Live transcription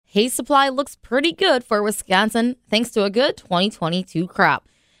hay supply looks pretty good for Wisconsin thanks to a good 2022 crop.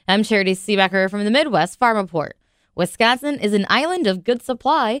 I'm Charity Seebecker from the Midwest Farm Report. Wisconsin is an island of good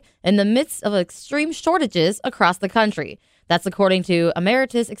supply in the midst of extreme shortages across the country. That's according to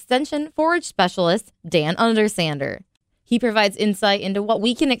Emeritus Extension Forage Specialist Dan Undersander. He provides insight into what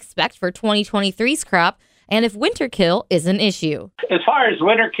we can expect for 2023's crop and if winter kill is an issue. As far as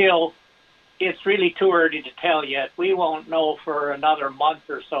winter kill, it's really too early to tell yet. We won't know for another month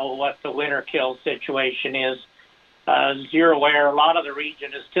or so what the winter kill situation is. As you're aware, a lot of the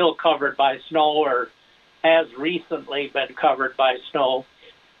region is still covered by snow or has recently been covered by snow.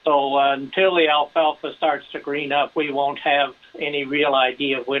 So until the alfalfa starts to green up, we won't have any real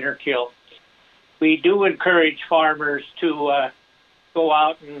idea of winter kill. We do encourage farmers to go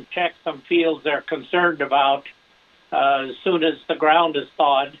out and check some fields they're concerned about as soon as the ground is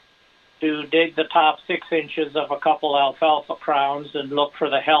thawed, to dig the top 6 inches of a couple alfalfa crowns and look for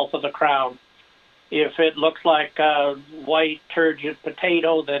the health of the crown. If it looks like a white turgid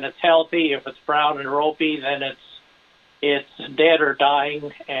potato, then it's healthy. If it's brown and ropey, then it's dead or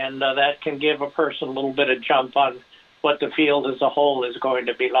dying, and that can give a person a little bit of jump on what the field as a whole is going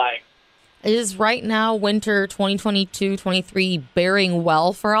to be like. Is right now winter 2022-23 bearing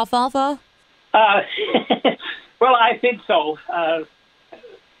well for alfalfa? Well, I think so.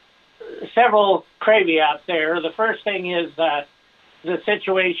 Several caveats there. The first thing is that the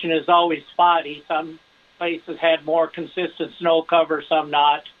situation is always spotty. Some places had more consistent snow cover, some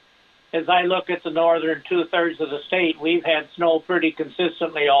not. As I look at the northern 2/3 of the state, we've had snow pretty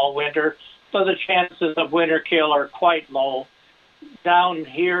consistently all winter, so the chances of winter kill are quite low. Down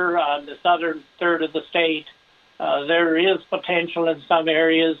here on the southern third of the state, there is potential in some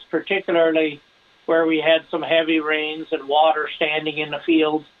areas, particularly where we had some heavy rains and water standing in the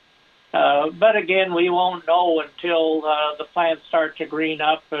fields. But again, we won't know until the plants start to green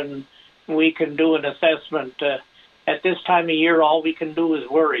up and we can do an assessment. At this time of year, all we can do is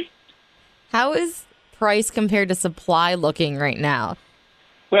worry. How is price compared to supply looking right now?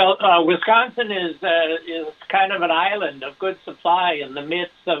 Well, Wisconsin is kind of an island of good supply in the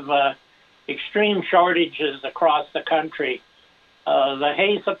midst of extreme shortages across the country. The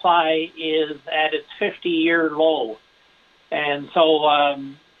hay supply is at its 50-year low. And so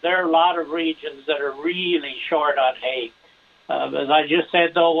there are a lot of regions that are really short on hay. As I just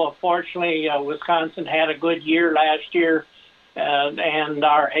said, though, fortunately, Wisconsin had a good year last year, and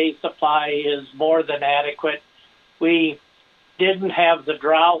our hay supply is more than adequate. We didn't have the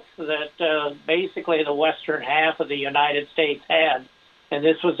drought that basically the western half of the United States had, and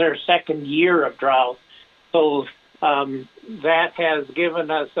this was their second year of drought. So that has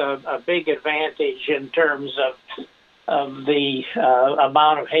given us a big advantage in terms of the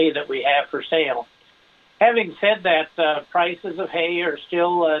amount of hay that we have for sale. Having said that, prices of hay are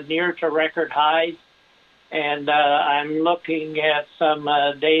still near to record highs, and I'm looking at some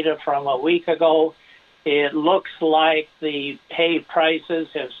data from a week ago. It looks like the hay prices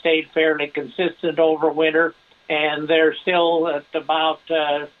have stayed fairly consistent over winter, and they're still at about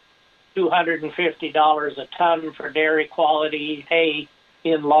 $250 a ton for dairy quality hay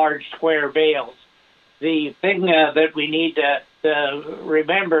in large square bales. The thing that we need to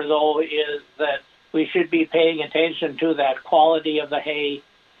remember, though, is that we should be paying attention to that quality of the hay,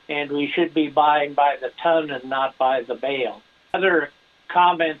 and we should be buying by the ton and not by the bale. Another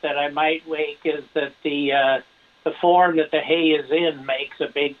comment that I might make is that the form that the hay is in makes a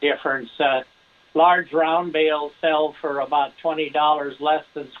big difference. Large round bales sell for about $20 less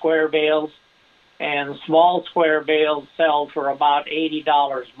than square bales, and small square bales sell for about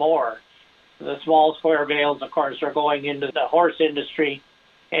 $80 more. The small square bales, of course, are going into the horse industry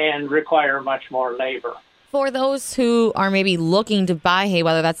and require much more labor. For those who are maybe looking to buy hay,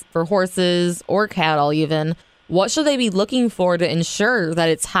 whether that's for horses or cattle even, what should they be looking for to ensure that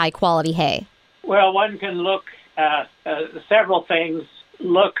it's high-quality hay? Well, one can look at several things.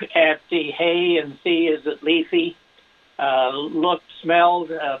 Look at the hay and see, is it leafy? Smell,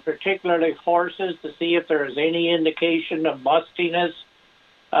 particularly horses, to see if there is any indication of mustiness.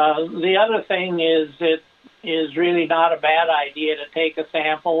 The other thing is it is really not a bad idea to take a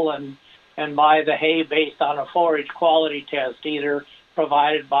sample and buy the hay based on a forage quality test, either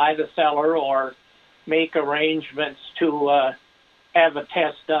provided by the seller or make arrangements to have a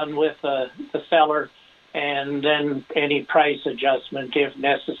test done with the seller, and then any price adjustment if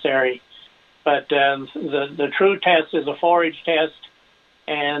necessary. But the true test is a forage test,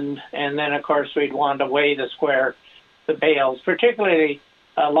 and then, of course, we'd want to weigh the bales. Particularly,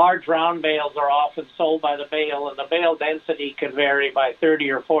 large round bales are often sold by the bale, and the bale density can vary by 30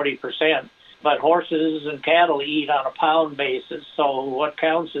 or 40%. but horses and cattle eat on a pound basis. So what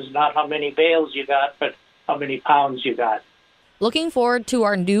counts is not how many bales you got, but how many pounds you got. Looking forward to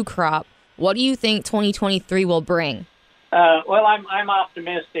our new crop, what do you think 2023 will bring? Well, I'm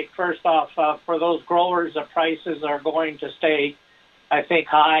optimistic. First off, for those growers, the prices are going to stay, I think,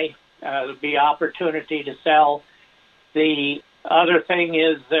 high. There'll be opportunity to sell. The other thing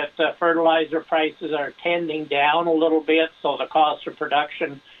is that fertilizer prices are tending down a little bit, so the cost of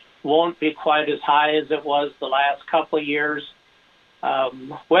production won't be quite as high as it was the last couple of years.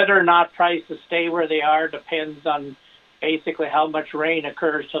 Whether or not prices stay where they are depends on basically how much rain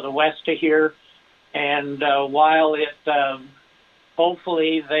occurs to the west of here. And while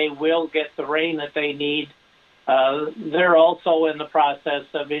hopefully they will get the rain that they need, they're also in the process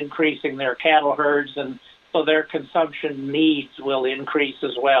of increasing their cattle herds, and so their consumption needs will increase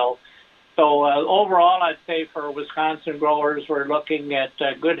as well. So overall, I'd say for Wisconsin growers, we're looking at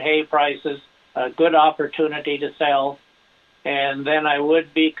good hay prices, a good opportunity to sell, and then I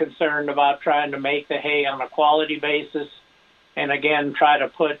would be concerned about trying to make the hay on a quality basis, and again, try to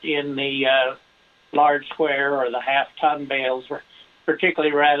put in the large square or the half-ton bales,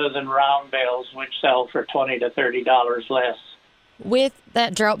 particularly rather than round bales, which sell for $20 to $30 less. With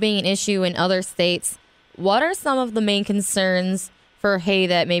that drought being an issue in other states, what are some of the main concerns for hay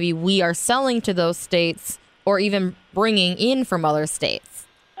that maybe we are selling to those states or even bringing in from other states?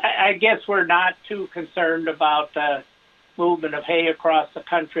 I guess we're not too concerned about movement of hay across the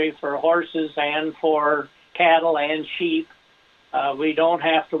country for horses and for cattle and sheep. We don't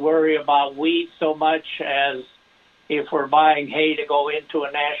have to worry about weeds so much as if we're buying hay to go into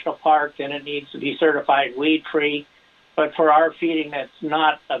a national park, then it needs to be certified weed-free. But for our feeding, that's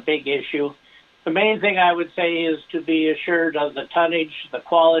not a big issue. The main thing I would say is to be assured of the tonnage, the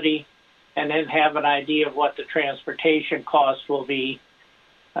quality, and then have an idea of what the transportation cost will be.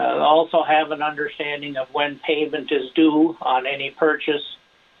 Also have an understanding of when payment is due on any purchase,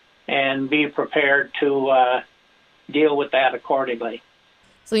 and be prepared to deal with that accordingly.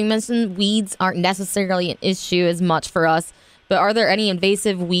 So you mentioned weeds aren't necessarily an issue as much for us, but are there any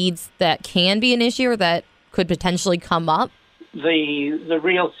invasive weeds that can be an issue or that could potentially come up? The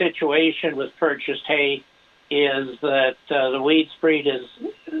real situation with purchased hay is that the weed spread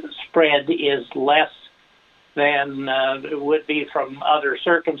is less than it would be from other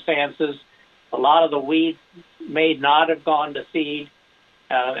circumstances. A lot of the weeds may not have gone to seed.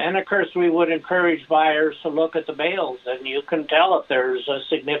 And of course, we would encourage buyers to look at the bales, and you can tell if there's a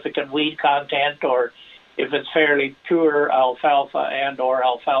significant weed content or if it's fairly pure alfalfa and or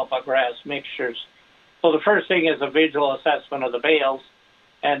alfalfa grass mixtures. So the first thing is a visual assessment of the bales,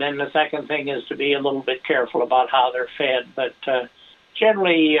 and then the second thing is to be a little bit careful about how they're fed. But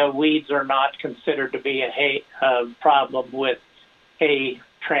generally, weeds are not considered to be a hay problem with hay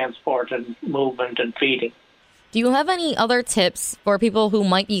transport and movement and feeding. Do you have any other tips for people who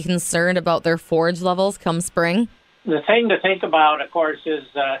might be concerned about their forage levels come spring? The thing to think about, of course, is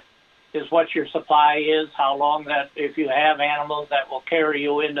what your supply is, how long that, if you have animals that will carry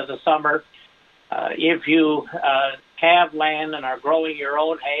you into the summer. If you have land and are growing your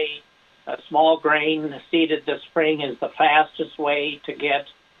own hay, small grain seeded this spring is the fastest way to get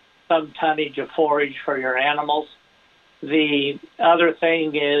some tonnage of forage for your animals. The other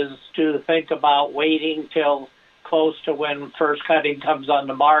thing is to think about waiting till close to when first cutting comes on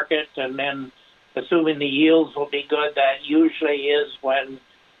the market, and then assuming the yields will be good, that usually is when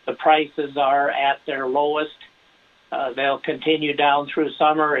the prices are at their lowest. They'll continue down through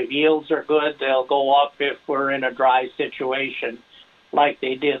summer. If yields are good, they'll go up if we're in a dry situation like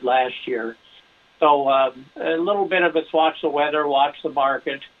they did last year. So a little bit of it's watch the weather, watch the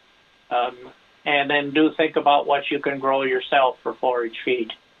market, and then do think about what you can grow yourself for forage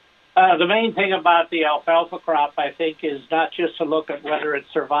feed. The main thing about the alfalfa crop, I think, is not just to look at whether it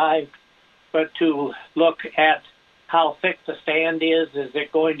survived, but to look at how thick the stand is. Is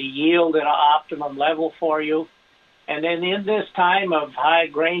it going to yield at an optimum level for you? And then in this time of high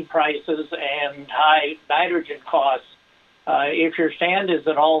grain prices and high nitrogen costs, if your stand is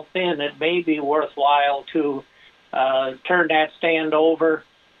at all thin, it may be worthwhile to turn that stand over,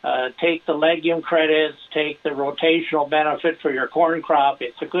 take the legume credits, take the rotational benefit for your corn crop.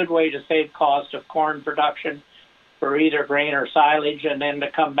 It's a good way to save cost of corn production for either grain or silage, and then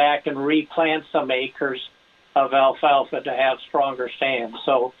to come back and replant some acres of alfalfa to have stronger stands.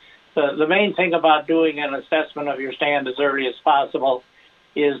 So the main thing about doing an assessment of your stand as early as possible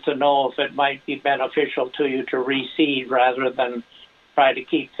is to know if it might be beneficial to you to reseed rather than try to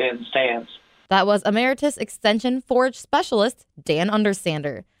keep thin stands. That was Emeritus Extension Forage Specialist Dan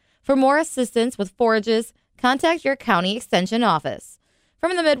Understander. For more assistance with forages, contact your county extension office.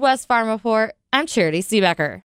 From the Midwest Farm Report, I'm Charity Seebecker.